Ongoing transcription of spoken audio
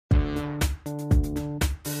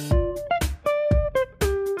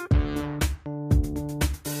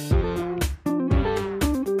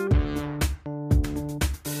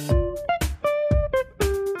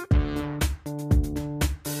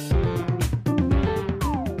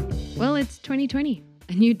Well, it's 2020,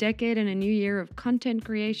 a new decade and a new year of content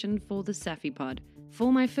creation for the Safi Pod.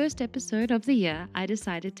 For my first episode of the year, I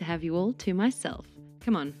decided to have you all to myself.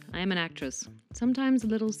 Come on, I am an actress. Sometimes a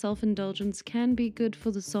little self-indulgence can be good for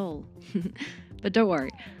the soul. But don't worry,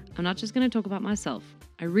 I'm not just going to talk about myself.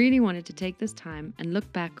 I really wanted to take this time and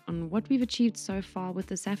look back on what we've achieved so far with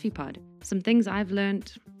the Safi Pod. Some things I've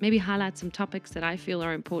learned, maybe highlight some topics that I feel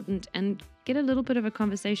are important, and get a little bit of a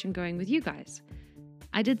conversation going with you guys.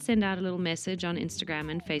 I did send out a little message on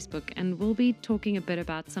Instagram and Facebook, and we'll be talking a bit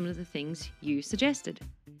about some of the things you suggested.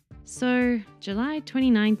 So, July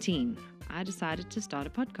 2019, I decided to start a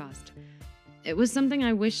podcast. It was something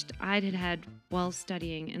I wished I'd had while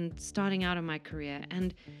studying and starting out in my career,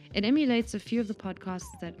 and it emulates a few of the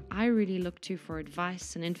podcasts that I really look to for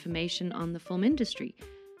advice and information on the film industry.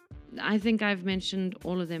 I think I've mentioned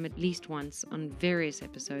all of them at least once on various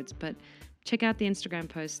episodes, but check out the Instagram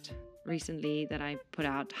post recently that I put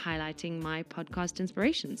out highlighting my podcast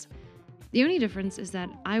inspirations. The only difference is that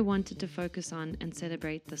I wanted to focus on and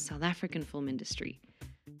celebrate the South African film industry.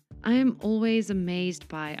 I am always amazed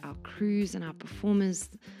by our crews and our performers,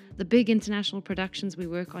 the big international productions we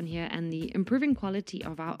work on here, and the improving quality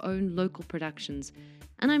of our own local productions.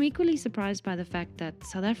 And I'm equally surprised by the fact that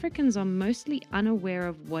South Africans are mostly unaware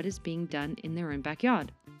of what is being done in their own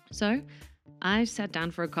backyard. So, I sat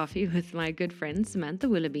down for a coffee with my good friend Samantha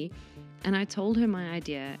Willoughby, and I told her my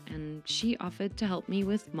idea, and she offered to help me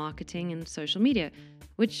with marketing and social media,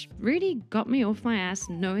 which really got me off my ass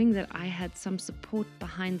knowing that I had some support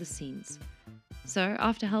behind the scenes. So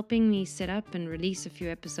after helping me set up and release a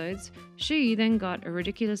few episodes, she then got a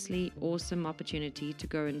ridiculously awesome opportunity to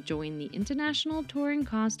go and join the international touring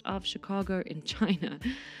cast of Chicago in China,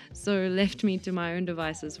 so left me to my own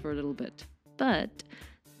devices for a little bit. But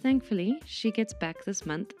thankfully, she gets back this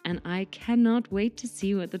month, and I cannot wait to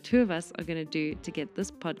see what the two of us are going to do to get this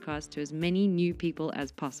podcast to as many new people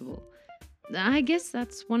as possible. I guess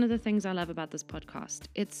that's one of the things I love about this podcast.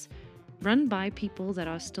 It's run by people that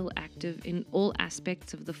are still active in all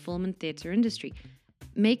aspects of the film and theatre industry,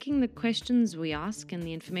 making the questions we ask and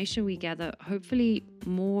the information we gather hopefully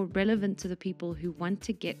more relevant to the people who want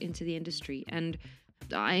to get into the industry and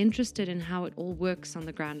are interested in how it all works on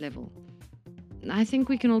the ground level. I think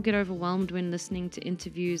we can all get overwhelmed when listening to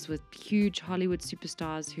interviews with huge Hollywood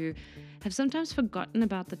superstars who have sometimes forgotten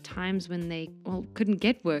about the times when they couldn't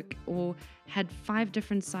get work, or had 5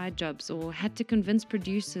 different side jobs, or had to convince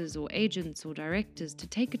producers or agents or directors to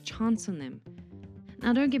take a chance on them.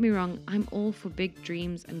 Now, don't get me wrong, I'm all for big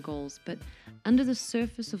dreams and goals, but under the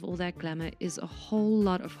surface of all that glamour is a whole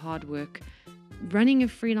lot of hard work. Running a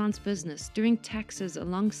freelance business, doing taxes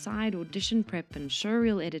alongside audition prep and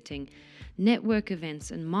showreel editing, network events,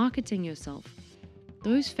 and marketing yourself.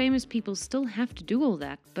 Those famous people still have to do all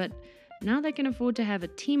that, but now they can afford to have a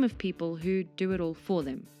team of people who do it all for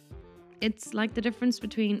them. It's like the difference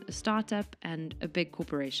between a startup and a big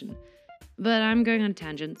corporation. But I'm going on a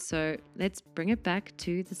tangent, so let's bring it back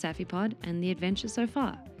to the Safi Pod and the adventure so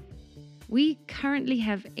far. We currently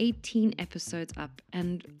have 18 episodes up,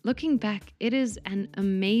 and looking back, it is an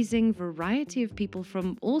amazing variety of people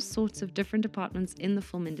from all sorts of different departments in the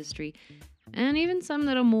film industry, and even some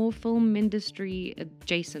that are more film industry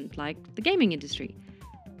adjacent, like the gaming industry.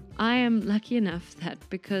 I am lucky enough that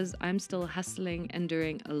because I'm still hustling and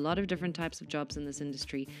doing a lot of different types of jobs in this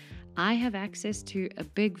industry, I have access to a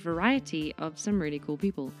big variety of some really cool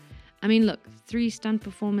people. I mean, look, 3 stunt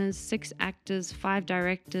performers, 6 actors, 5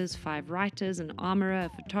 directors, 5 writers, an armorer, a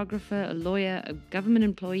photographer, a lawyer, a government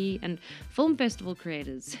employee, and film festival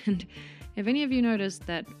creators. And if any of you noticed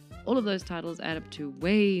that all of those titles add up to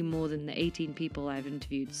way more than the 18 people I've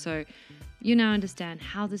interviewed. So you now understand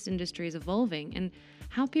how this industry is evolving and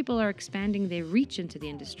how people are expanding their reach into the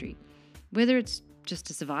industry, whether it's just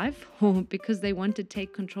to survive or because they want to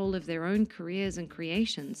take control of their own careers and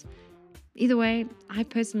creations. Either way, I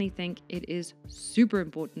personally think it is super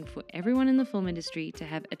important for everyone in the film industry to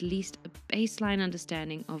have at least a baseline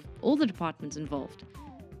understanding of all the departments involved.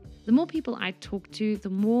 The more people I talk to, the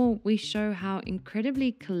more we show how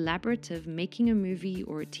incredibly collaborative making a movie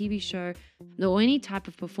or a TV show, or any type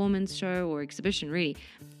of performance show or exhibition really,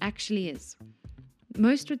 actually is.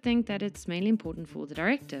 Most would think that it's mainly important for the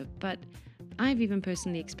director, but I've even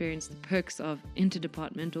personally experienced the perks of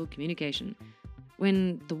interdepartmental communication.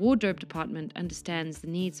 When the wardrobe department understands the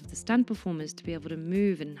needs of the stunt performers to be able to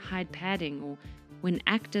move and hide padding, or when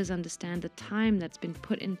actors understand the time that's been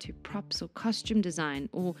put into props or costume design,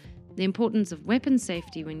 or the importance of weapon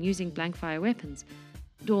safety when using blank fire weapons,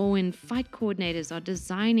 or when fight coordinators are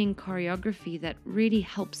designing choreography that really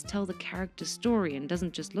helps tell the character's story and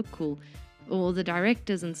doesn't just look cool, Or the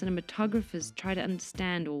directors and cinematographers try to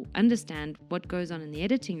understand what goes on in the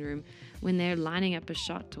editing room when they're lining up a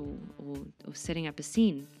shot or setting up a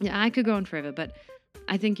scene. Yeah, I could go on forever, but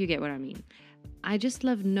I think you get what I mean. I just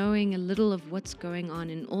love knowing a little of what's going on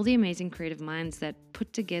in all the amazing creative minds that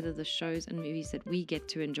put together the shows and movies that we get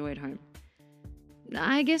to enjoy at home.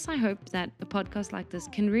 I guess I hope that a podcast like this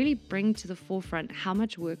can really bring to the forefront how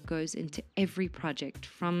much work goes into every project,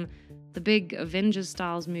 from the big Avengers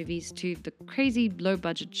styles movies to the crazy low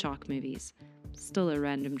budget shark movies. Still a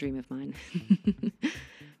random dream of mine.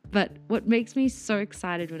 But what makes me so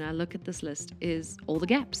excited when I look at this list is all the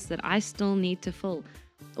gaps that I still need to fill.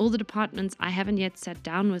 All the departments I haven't yet sat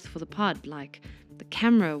down with for the pod, like the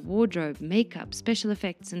camera, wardrobe, makeup, special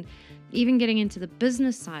effects, and even getting into the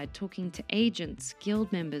business side, talking to agents,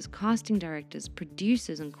 guild members, casting directors,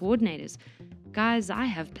 producers, and coordinators. Guys, I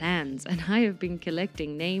have plans, and I have been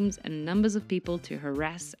collecting names and numbers of people to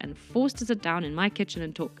harass and force to sit down in my kitchen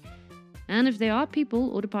and talk. And if there are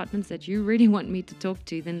people or departments that you really want me to talk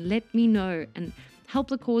to, then let me know and help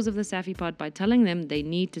the cause of the Safi Pod by telling them they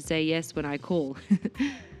need to say yes when I call.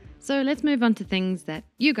 So let's move on to things that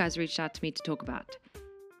you guys reached out to me to talk about.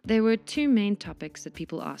 There were two main topics that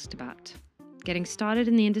people asked about: getting started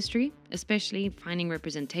in the industry, especially finding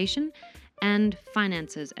representation, and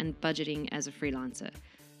finances and budgeting as a freelancer.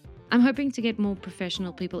 I'm hoping to get more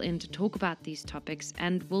professional people in to talk about these topics,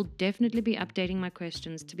 and will definitely be updating my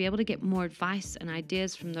questions to be able to get more advice and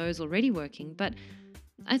ideas from those already working. But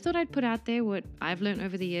I thought I'd put out there what I've learned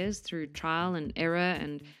over the years through trial and error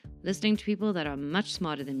and listening to people that are much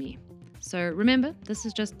smarter than me. So remember, this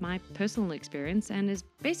is just my personal experience and is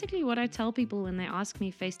basically what I tell people when they ask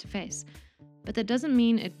me face to face. But that doesn't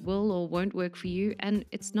mean it will or won't work for you, and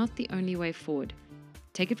it's not the only way forward.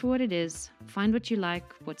 Take it for what it is, find what you like,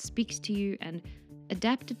 what speaks to you, and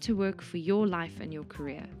adapt it to work for your life and your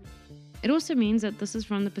career. It also means that this is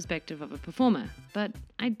from the perspective of a performer, but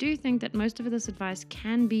I do think that most of this advice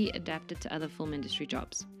can be adapted to other film industry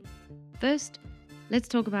jobs. First, let's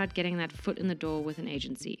talk about getting that foot in the door with an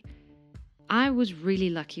agency. I was really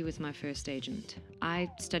lucky with my first agent. I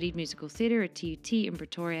studied musical theatre at TUT in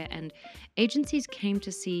Pretoria, and agencies came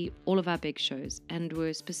to see all of our big shows and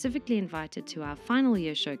were specifically invited to our final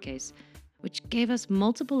year showcase, which gave us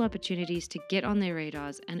multiple opportunities to get on their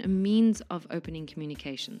radars and a means of opening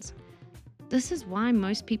communications. This is why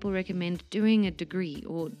most people recommend doing a degree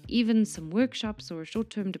or even some workshops or a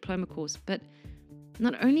short-term diploma course, but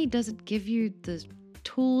not only does it give you the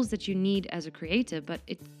tools that you need as a creator, but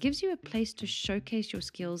it gives you a place to showcase your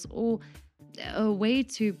skills or a way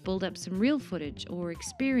to build up some real footage or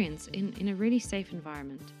experience in a really safe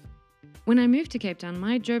environment. When I moved to Cape Town,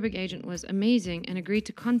 my Joburg agent was amazing and agreed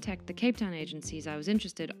to contact the Cape Town agencies I was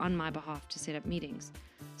interested on my behalf to set up meetings.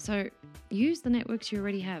 So use the networks you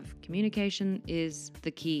already have. Communication is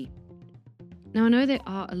the key. Now, I know there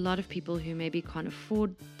are a lot of people who maybe can't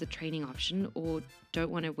afford the training option or don't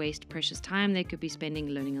want to waste precious time they could be spending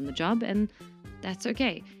learning on the job, and that's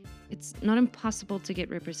okay. It's not impossible to get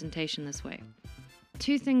representation this way.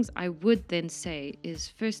 Two things I would then say is,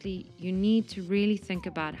 firstly, you need to really think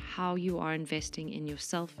about how you are investing in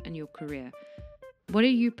yourself and your career. What are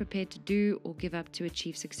you prepared to do or give up to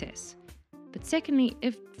achieve success? But secondly,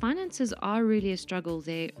 if finances are really a struggle,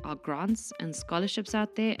 there are grants and scholarships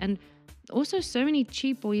out there, and also so many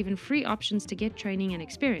cheap or even free options to get training and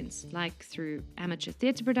experience, like through amateur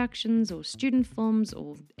theatre productions or student films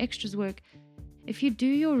or extras work. If you do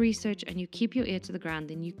your research and you keep your ear to the ground,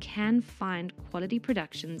 then you can find quality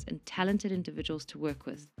productions and talented individuals to work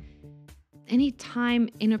with. Any time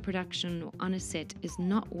in a production or on a set is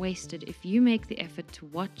not wasted if you make the effort to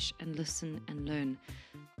watch and listen and learn.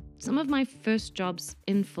 Some of my first jobs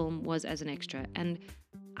in film was as an extra, and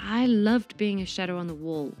I loved being a shadow on the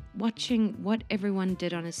wall, watching what everyone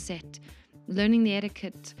did on a set, learning the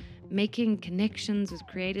etiquette, making connections with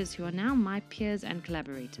creators who are now my peers and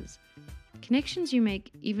collaborators. Connections you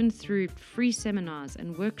make even through free seminars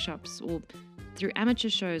and workshops or through amateur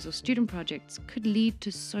shows or student projects could lead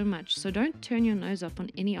to so much, so don't turn your nose up on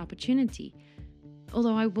any opportunity.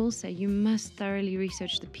 Although I will say you must thoroughly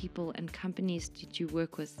research the people and companies that you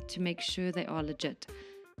work with to make sure they are legit.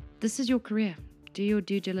 This is your career. Do your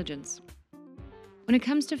due diligence. When it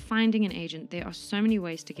comes to finding an agent, there are so many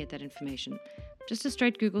ways to get that information. Just a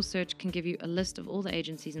straight Google search can give you a list of all the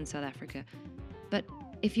agencies in South Africa. But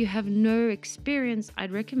if you have no experience,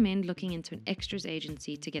 I'd recommend looking into an extras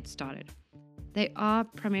agency to get started. They are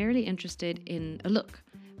primarily interested in a look,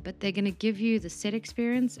 but they're going to give you the set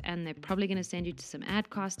experience, and they're probably going to send you to some ad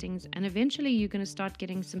castings, and eventually you're going to start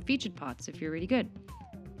getting some featured parts if you're really good.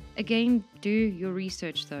 Again, do your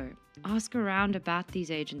research though. Ask around about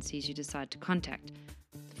these agencies you decide to contact.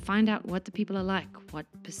 Find out what the people are like, what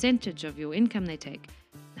percentage of your income they take,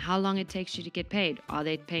 how long it takes you to get paid. Are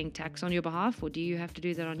they paying tax on your behalf, or do you have to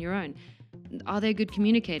do that on your own? Are they good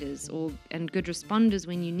communicators and good responders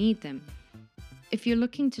when you need them? If you're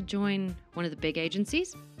looking to join one of the big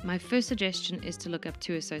agencies, my first suggestion is to look up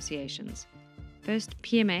two associations. First,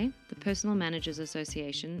 PMA, the Personal Managers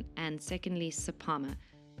Association, and secondly, SAPAMA,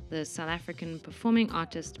 the South African Performing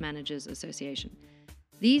Artist Managers Association.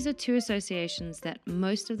 These are two associations that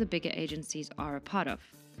most of the bigger agencies are a part of.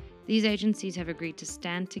 These agencies have agreed to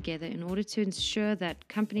stand together in order to ensure that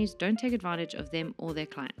companies don't take advantage of them or their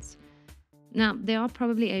clients. Now, there are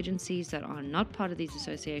probably agencies that are not part of these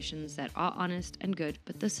associations that are honest and good,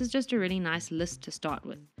 but this is just a really nice list to start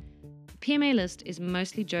with. The PMA list is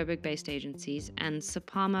mostly Joburg-based agencies, and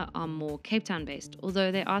SAPAMA are more Cape Town-based,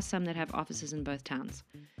 although there are some that have offices in both towns.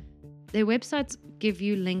 Their websites give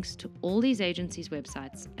you links to all these agencies'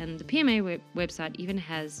 websites, and the PMA website even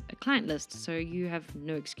has a client list, so you have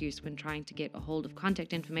no excuse when trying to get a hold of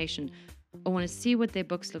contact information or want to see what their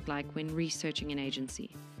books look like when researching an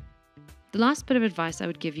agency. The last bit of advice I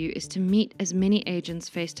would give you is to meet as many agents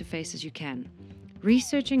face-to-face as you can.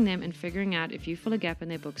 Researching them and figuring out if you fill a gap in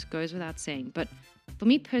their books goes without saying, but for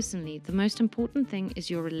me personally, the most important thing is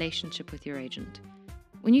your relationship with your agent.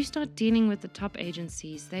 When you start dealing with the top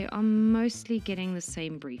agencies, they are mostly getting the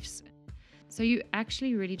same briefs. So you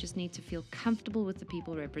actually really just need to feel comfortable with the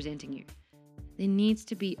people representing you. There needs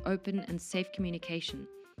to be open and safe communication.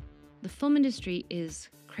 The film industry is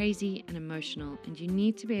crazy and emotional, and you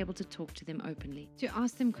need to be able to talk to them openly, to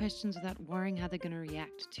ask them questions without worrying how they're going to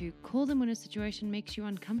react, to call them when a situation makes you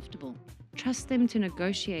uncomfortable. Trust them to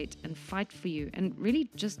negotiate and fight for you, and really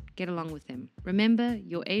just get along with them. Remember,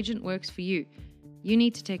 your agent works for you. You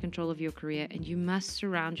need to take control of your career, and you must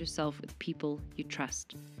surround yourself with people you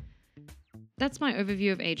trust. That's my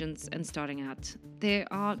overview of agents and starting out. There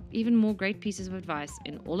are even more great pieces of advice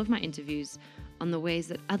in all of my interviews on the ways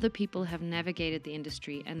that other people have navigated the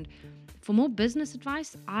industry. And for more business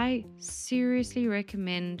advice, I seriously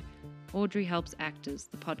recommend Audrey Helps Actors,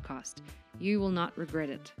 the podcast. You will not regret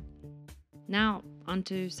it. Now, on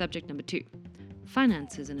to subject number 2.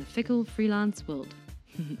 Finances in a fickle freelance world.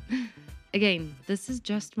 Again, this is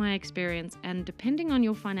just my experience, and depending on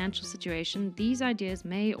your financial situation, these ideas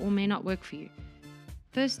may or may not work for you.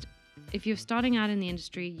 First, if you're starting out in the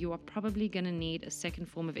industry, you are probably going to need a second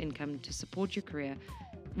form of income to support your career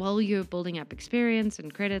while you're building up experience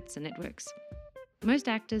and credits and networks. Most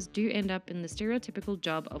actors do end up in the stereotypical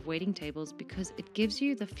job of waiting tables because it gives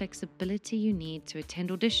you the flexibility you need to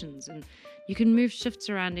attend auditions, and you can move shifts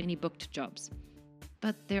around any booked jobs.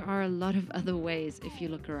 But there are a lot of other ways if you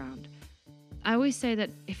look around. I always say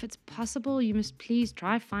that if it's possible, you must please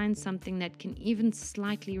try find something that can even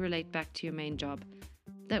slightly relate back to your main job.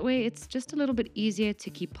 That way, it's just a little bit easier to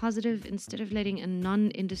keep positive instead of letting a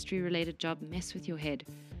non-industry related job mess with your head.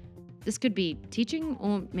 This could be teaching,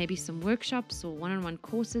 or maybe some workshops or one-on-one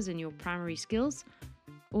courses in your primary skills.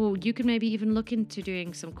 Or you could maybe even look into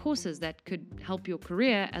doing some courses that could help your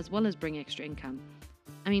career as well as bring extra income.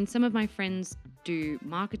 I mean, some of my friends do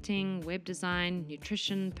marketing, web design,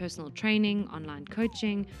 nutrition, personal training, online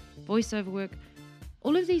coaching, voiceover work.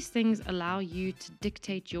 All of these things allow you to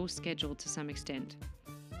dictate your schedule to some extent.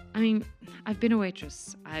 I mean, I've been a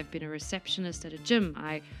waitress, I've been a receptionist at a gym,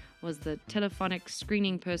 I was the telephonic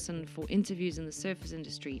screening person for interviews in the surface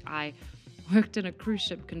industry, I worked on a cruise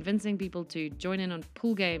ship convincing people to join in on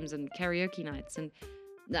pool games and karaoke nights, and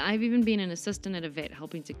I've even been an assistant at a vet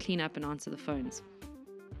helping to clean up and answer the phones.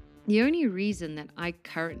 The only reason that I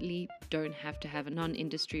currently don't have to have a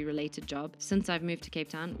non-industry related job since I've moved to Cape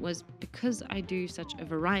Town was because I do such a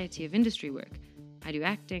variety of industry work. I do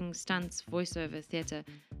acting, stunts, voiceover, theatre.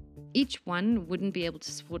 Each one wouldn't be able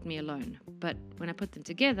to support me alone, but when I put them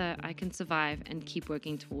together, I can survive and keep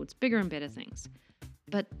working towards bigger and better things.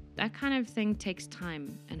 But that kind of thing takes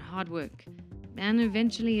time and hard work, and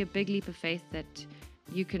eventually a big leap of faith that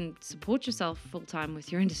you can support yourself full-time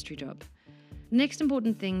with your industry job. The next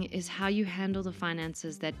important thing is how you handle the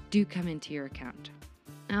finances that do come into your account.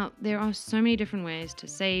 Now, there are so many different ways to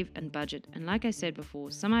save and budget, and like I said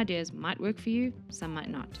before, some ideas might work for you, some might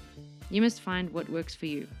not. You must find what works for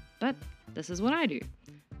you, but this is what I do.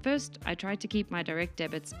 First, I try to keep my direct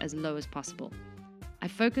debits as low as possible. I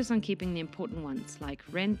focus on keeping the important ones like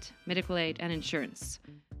rent, medical aid, and insurance,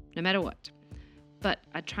 no matter what. But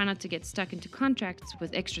I try not to get stuck into contracts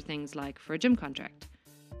with extra things like for a gym contract,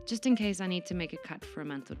 just in case I need to make a cut for a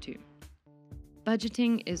month or two.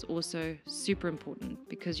 Budgeting is also super important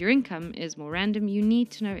because your income is more random. You need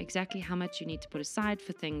to know exactly how much you need to put aside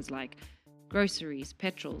for things like groceries,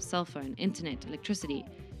 petrol, cell phone, internet, electricity.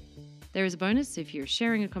 There is a bonus if you're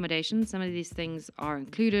sharing accommodation. Some of these things are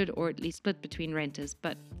included or at least split between renters,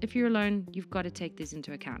 but if you're alone, you've got to take these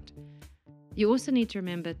into account. You also need to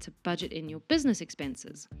remember to budget in your business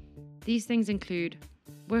expenses. These things include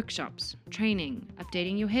workshops, training,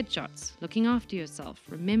 updating your headshots, looking after yourself.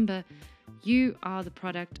 Remember, you are the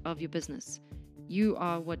product of your business. You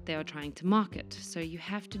are what they are trying to market, so you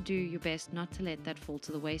have to do your best not to let that fall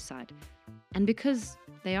to the wayside. And because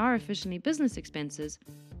they are officially business expenses,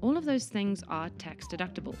 all of those things are tax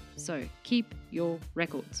deductible, so keep your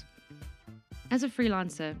records. As a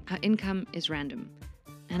freelancer, our income is random.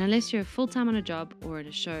 And unless you're full-time on a job or at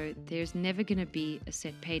a show, there's never going to be a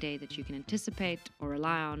set payday that you can anticipate or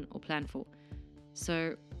rely on or plan for.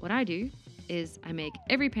 So what I do is I make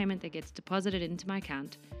every payment that gets deposited into my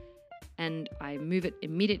account and I move it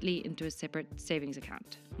immediately into a separate savings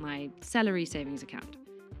account, my salary savings account.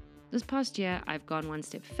 This past year, I've gone one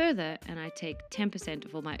step further and I take 10%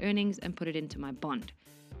 of all my earnings and put it into my bond.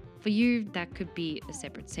 For you, that could be a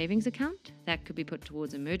separate savings account that could be put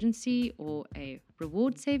towards emergency or a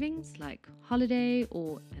reward savings like holiday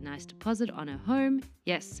or a nice deposit on a home.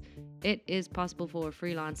 Yes, it is possible for a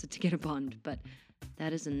freelancer to get a bond, but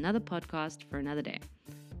that is another podcast for another day.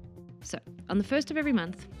 So, on the first of every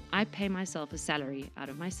month, I pay myself a salary out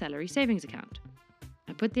of my salary savings account.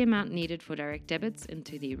 I put the amount needed for direct debits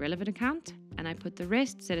into the relevant account, and I put the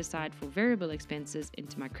rest set aside for variable expenses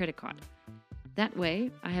into my credit card. That way,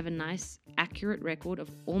 I have a nice, accurate record of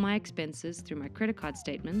all my expenses through my credit card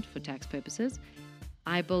statement for tax purposes.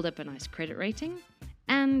 I build up a nice credit rating,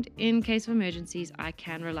 and in case of emergencies, I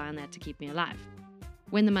can rely on that to keep me alive.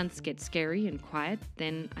 When the months get scary and quiet,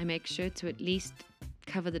 then I make sure to at least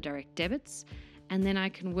cover the direct debits, and then I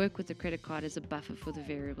can work with the credit card as a buffer for the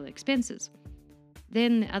variable expenses.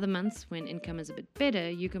 Then the other months, when income is a bit better,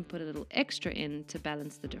 you can put a little extra in to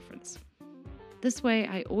balance the difference. This way,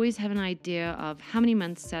 I always have an idea of how many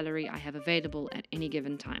months' salary I have available at any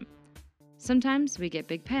given time. Sometimes we get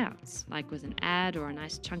big payouts, like with an ad or a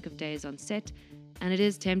nice chunk of days on set, and it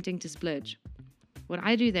is tempting to splurge. What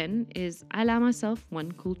I do then is I allow myself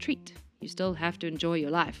one cool treat. You still have to enjoy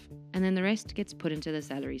your life, and then the rest gets put into the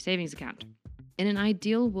salary savings account. In an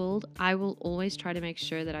ideal world, I will always try to make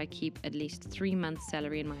sure that I keep at least 3 months'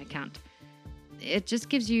 salary in my account. It just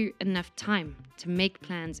gives you enough time to make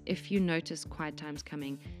plans if you notice quiet times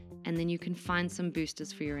coming, and then you can find some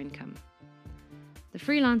boosters for your income. The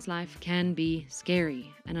freelance life can be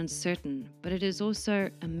scary and uncertain, but it is also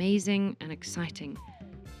amazing and exciting.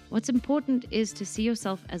 What's important is to see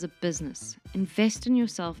yourself as a business, invest in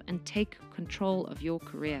yourself, and take control of your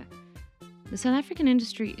career. The South African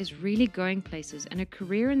industry is really going places, and a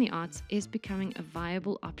career in the arts is becoming a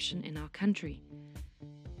viable option in our country.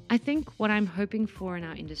 I think what I'm hoping for in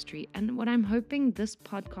our industry, and what I'm hoping this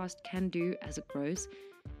podcast can do as it grows,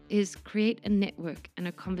 is create a network and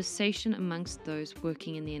a conversation amongst those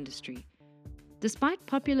working in the industry. Despite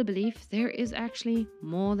popular belief, there is actually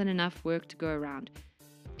more than enough work to go around.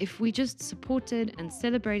 If we just supported and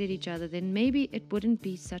celebrated each other, then maybe it wouldn't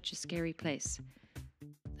be such a scary place.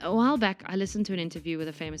 A while back, I listened to an interview with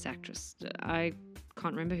a famous actress. I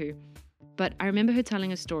can't remember who, but I remember her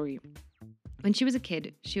telling a story. When she was a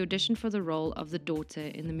kid, she auditioned for the role of the daughter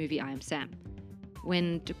in the movie I Am Sam.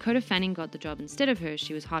 When Dakota Fanning got the job instead of her,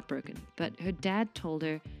 she was heartbroken, but her dad told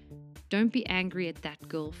her, "Don't be angry at that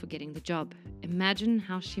girl for getting the job. Imagine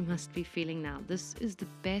how she must be feeling now. This is the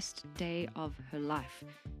best day of her life.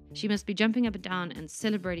 She must be jumping up and down and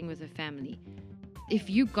celebrating with her family. If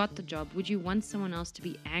you got the job, would you want someone else to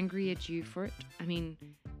be angry at you for it? I mean,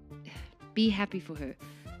 be happy for her.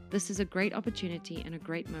 This is a great opportunity and a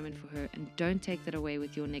great moment for her, and don't take that away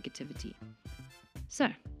with your negativity." So,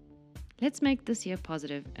 let's make this year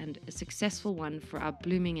positive and a successful one for our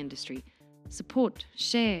blooming industry. Support,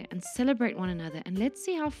 share, and celebrate one another, and let's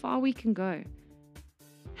see how far we can go.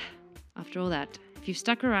 After all that, if you've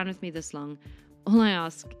stuck around with me this long, all I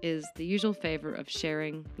ask is the usual favor of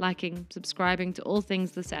sharing, liking, subscribing to all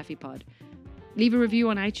things The Safi Pod. Leave a review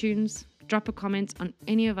on iTunes, drop a comment on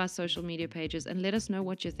any of our social media pages, and let us know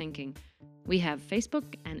what you're thinking. We have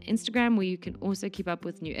Facebook and Instagram where you can also keep up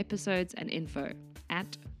with new episodes and info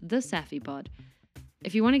at The Safi Pod.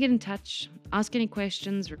 If you want to get in touch, ask any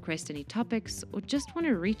questions, request any topics, or just want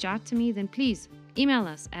to reach out to me, then please email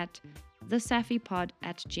us at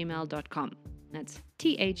thesafipod@gmail.com. That's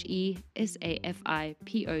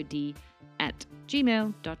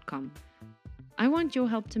thesafipod@gmail.com. I want your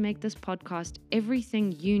help to make this podcast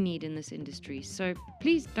everything you need in this industry, so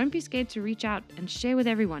please don't be scared to reach out and share with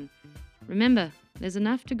everyone. Remember, there's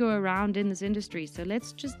enough to go around in this industry, so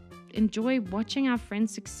let's just enjoy watching our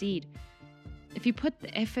friends succeed. If you put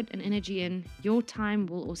the effort and energy in, your time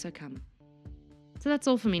will also come. So that's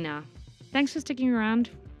all for me now. Thanks for sticking around,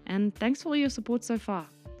 and thanks for all your support so far.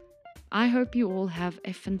 I hope you all have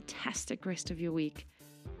a fantastic rest of your week,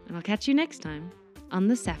 and I'll catch you next time on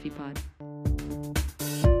the Safi Pod.